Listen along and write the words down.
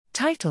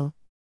Title: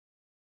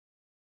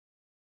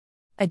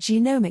 A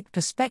Genomic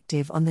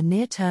Perspective on the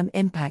Near-Term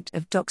Impact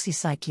of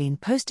Doxycycline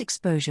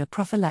Post-Exposure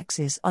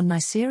Prophylaxis on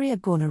Neisseria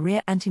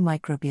Gonorrhoeae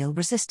Antimicrobial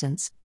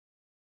Resistance.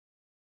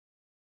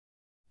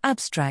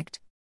 Abstract: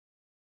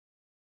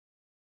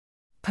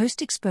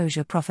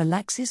 Post-exposure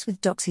prophylaxis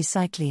with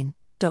doxycycline,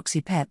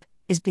 doxypep,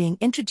 is being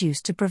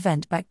introduced to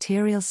prevent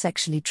bacterial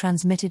sexually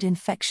transmitted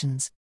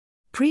infections.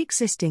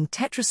 Pre-existing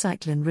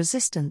tetracycline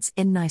resistance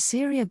in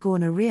Neisseria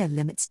gonorrhoeae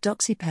limits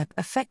doxypep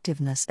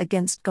effectiveness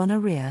against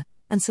gonorrhea,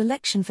 and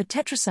selection for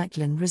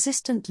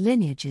tetracycline-resistant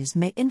lineages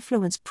may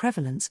influence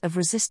prevalence of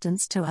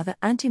resistance to other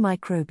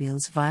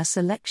antimicrobials via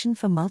selection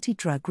for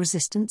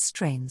multi-drug-resistant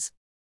strains.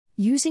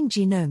 Using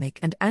genomic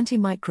and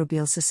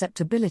antimicrobial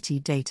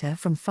susceptibility data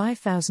from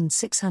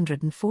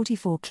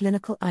 5,644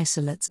 clinical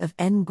isolates of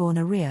N.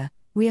 gonorrhoeae,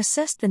 we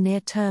assessed the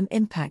near-term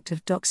impact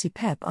of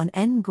doxypep on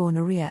N.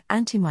 gonorrhoeae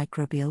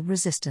antimicrobial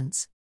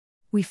resistance.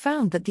 We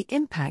found that the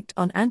impact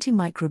on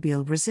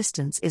antimicrobial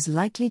resistance is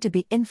likely to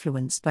be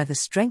influenced by the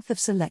strength of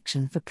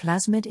selection for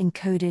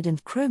plasmid-encoded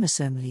and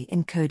chromosomally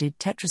encoded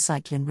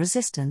tetracycline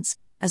resistance,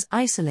 as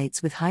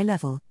isolates with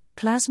high-level,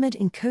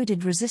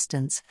 plasmid-encoded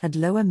resistance had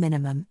lower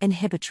minimum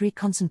inhibitory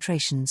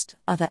concentrations to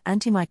other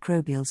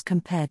antimicrobials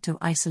compared to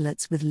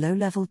isolates with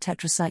low-level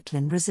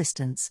tetracycline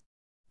resistance.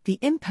 The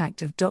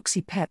impact of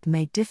doxypep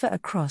may differ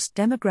across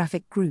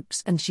demographic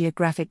groups and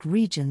geographic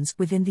regions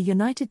within the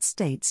United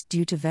States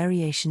due to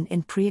variation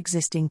in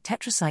pre-existing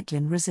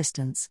tetracycline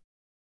resistance.